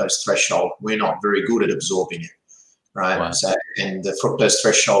a fructose threshold. We're not very good at absorbing it, right? Wow. So, and the fructose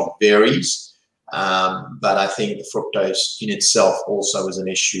threshold varies, but I think the fructose in itself also is an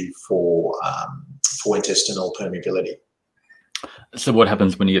issue for intestinal permeability. So what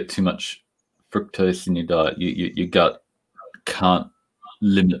happens when you get too much fructose in your diet? Your gut can't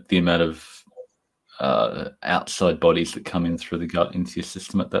limit the amount of outside bodies that come in through the gut into your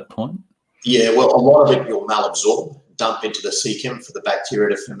system at that point? Yeah, well, a lot of it you'll malabsorb, dump into the cecum for the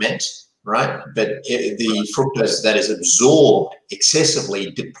bacteria to ferment, right? But the fructose that is absorbed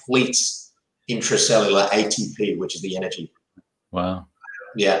excessively depletes intracellular ATP, which is the energy. Wow.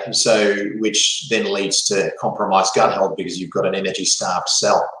 Yeah, so which then leads to compromised gut health because you've got an energy-starved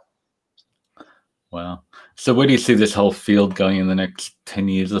cell. Wow. So where do you see this whole field going in the next 10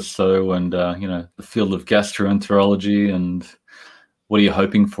 years or so, and you know, the field of gastroenterology, and what are you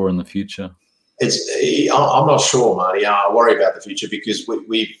hoping for in the future? I'm not sure, Marty. I worry about the future because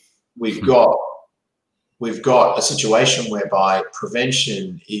we've got a situation whereby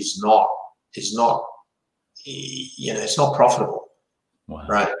prevention is not you know, it's not profitable. Wow.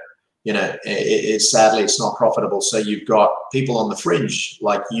 Right? You know, sadly it's not profitable. So you've got people on the fringe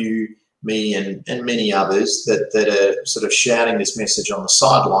like you, me, and many others that are sort of shouting this message on the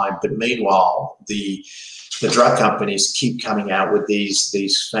sideline, but meanwhile the drug companies keep coming out with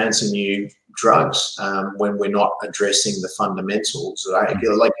these fancy new drugs when we're not addressing the fundamentals. Right?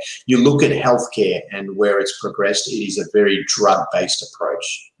 Like, you look at healthcare and where it's progressed, it is a very drug-based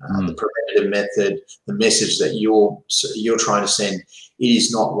approach. The preventative method, the message that you're trying to send, it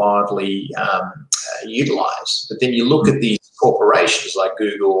is not widely utilized. But then you look at these corporations like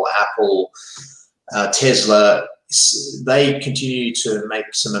Google, Apple, Tesla, they continue to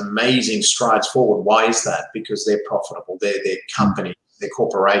make some amazing strides forward. Why is that? Because they're profitable. They're companies, they're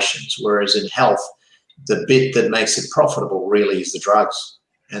corporations. Whereas in health, the bit that makes it profitable really is the drugs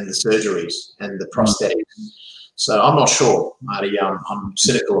and the surgeries and the prosthetics. So I'm not sure, Marty. I'm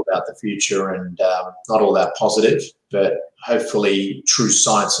cynical about the future and not all that positive, but hopefully true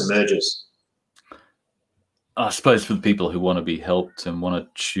science emerges. I suppose for the people who want to be helped and want to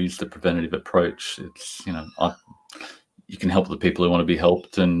choose the preventative approach, it's, you know, you can help the people who want to be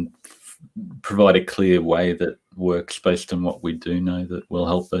helped and provide a clear way that works based on what we do know that will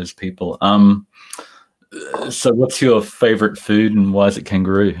help those people. So what's your favorite food and why is it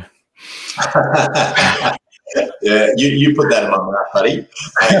kangaroo? Yeah, you put that in my mouth, buddy.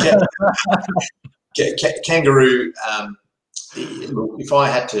 Kangaroo, look, if I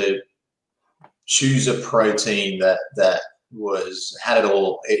had to choose a protein that had it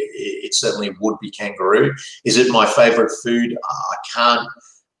all, it certainly would be kangaroo. Is it my favorite food? I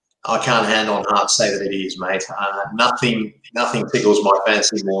can't hand on heart say that it is, mate. Nothing tickles my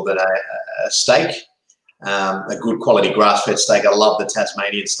fancy more than a steak, a good quality grass-fed steak. I love the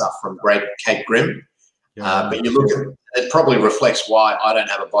Tasmanian stuff from Great Cape Grim. But you look at it, probably reflects why I don't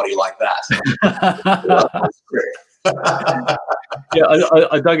have a body like that. Yeah,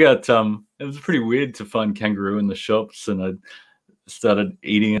 I dug out. It was pretty weird to find kangaroo in the shops, and I started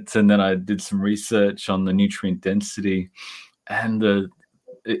eating it, and then I did some research on the nutrient density, and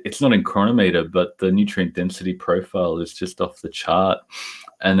it's not in Chronometer, but the nutrient density profile is just off the chart.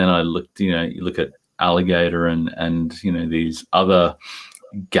 And then I looked, you know, you look at alligator and you know, these other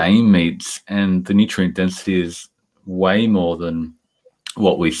game meats, and the nutrient density is way more than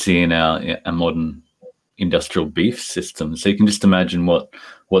what we see in our modern industrial beef system. So you can just imagine what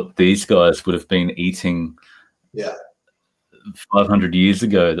these guys would have been eating 500 years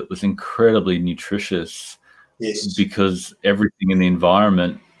ago that was incredibly nutritious. Yes. Because everything in the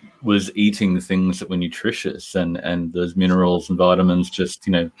environment was eating things that were nutritious, and those minerals and vitamins just,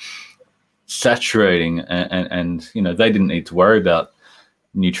 you know, saturating, and you know, they didn't need to worry about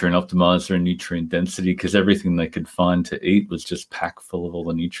nutrient optimizer and nutrient density because everything they could find to eat was just packed full of all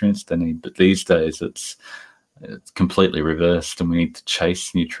the nutrients they need. But these days it's completely reversed, and we need to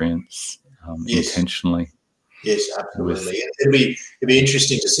chase nutrients intentionally. Yes, absolutely. It'd be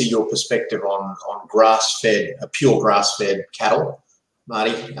interesting to see your perspective on grass-fed, pure grass-fed cattle,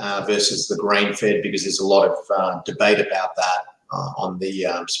 Marty, versus the grain-fed, because there's a lot of debate about that on the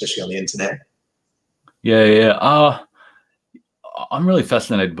especially on the internet. Yeah. I'm really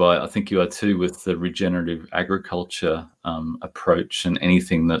fascinated by, I think you are too, with the regenerative agriculture approach, and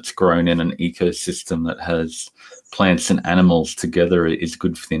anything that's grown in an ecosystem that has plants and animals together is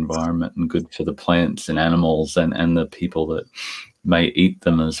good for the environment and good for the plants and animals and the people that may eat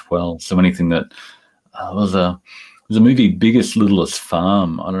them as well. So anything that was a movie, Biggest Littlest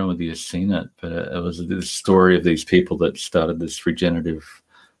Farm. I don't know whether you've seen it, but it was the story of these people that started this regenerative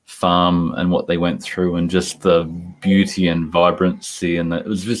farm and what they went through, and just the beauty and vibrancy, and it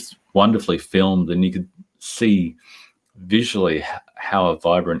was just wonderfully filmed, and you could see visually how a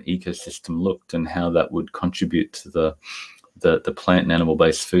vibrant ecosystem looked and how that would contribute to the plant and animal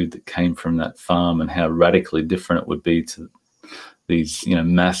based food that came from that farm, and how radically different it would be to these, you know,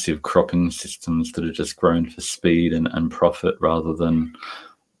 massive cropping systems that are just grown for speed and profit rather than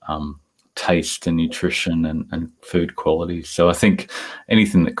taste and nutrition and food quality. So I think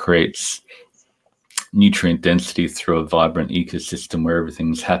anything that creates nutrient density through a vibrant ecosystem where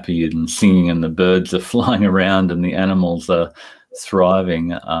everything's happy and singing and the birds are flying around and the animals are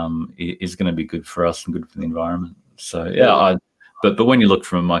thriving is going to be good for us and good for the environment. So yeah, but when you look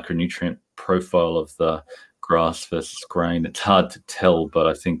from a micronutrient profile of the grass versus grain, it's hard to tell, but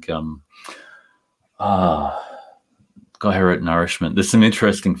I think coherent nourishment. There's some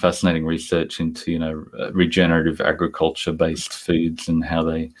interesting, fascinating research into, you know, regenerative agriculture-based foods and how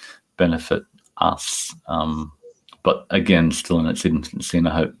they benefit us. But again, still in its infancy, and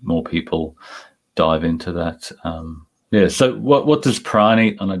I hope more people dive into that. Yeah. So, what does Pran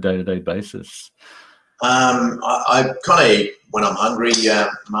eat on a day-to-day basis? I kind of eat when I'm hungry,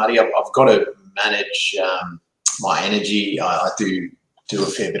 Marty. I've got to manage my energy. I do a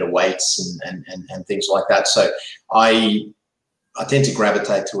fair bit of weights and things like that. So I tend to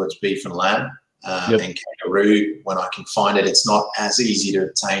gravitate towards beef and lamb and kangaroo when I can find it. It's not as easy to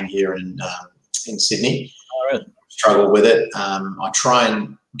obtain here in Sydney. All right. Struggle with it. I try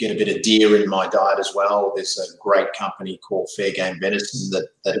and get a bit of deer in my diet as well. There's a great company called Fair Game Venison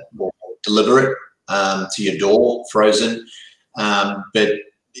that will deliver it to your door, frozen. But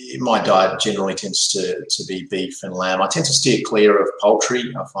my diet generally tends to be beef and lamb. I tend to steer clear of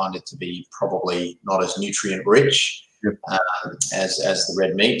poultry. I find it to be probably not as nutrient rich as the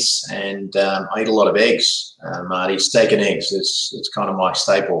red meats. And I eat a lot of eggs, Marty. Steak and eggs is kind of my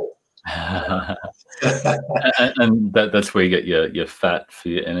staple. and that's where you get your fat for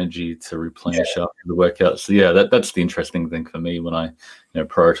your energy to replenish after the workout. So yeah, that's the interesting thing for me when I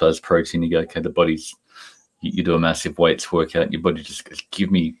prioritize protein. You go, okay, the body's, you do a massive weights workout and your body just goes,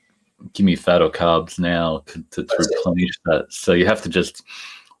 give me fat or carbs now to replenish that. So you have to just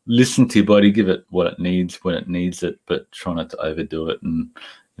listen to your body, give it what it needs when it needs it, but try not to overdo it. And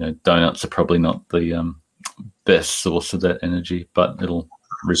donuts are probably not the best source of that energy, but it'll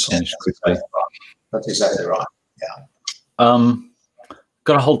replenish quickly. That's exactly right. Yeah.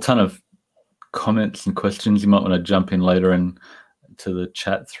 Got a whole ton of comments and questions. You might want to jump in later and to the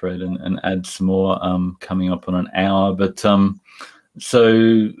chat thread and add some more coming up on an hour. But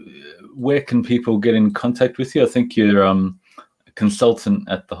so where can people get in contact with you? I think you're a consultant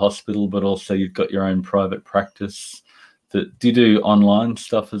at the hospital, but also you've got your own private practice. Do you do online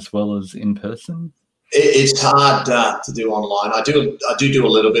stuff as well as in person? It's hard to do online. I do a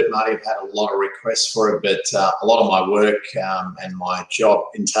little bit, Marty. I've had a lot of requests for it, but a lot of my work and my job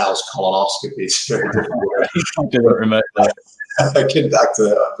entails colonoscopy. It's very difficult. Do it remotely. I conduct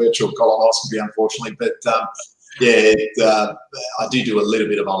a virtual colonoscopy, unfortunately, but I do a little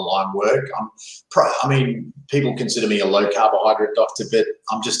bit of online work. I mean, people consider me a low carbohydrate doctor, but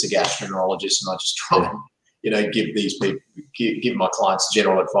I'm just a gastroenterologist, and I just try and give my clients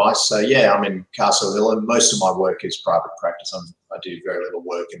general advice. So yeah, I'm in Castle Hill, and most of my work is private practice. I do very little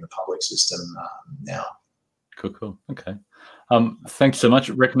work in the public system now. Cool. Okay. Thanks so much.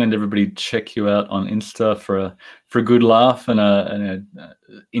 Recommend everybody check you out on Insta for a good laugh and a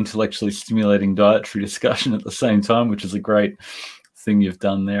intellectually stimulating dietary discussion at the same time, which is a great thing you've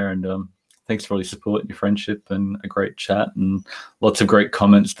done there. And thanks for all your support and your friendship and a great chat and lots of great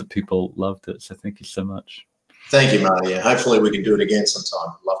comments that people loved it. So thank you so much. Thank you, Marty. Hopefully we can do it again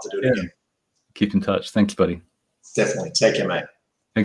sometime. Love to do it again. Keep in touch. Thanks, buddy. Definitely. Take care, mate.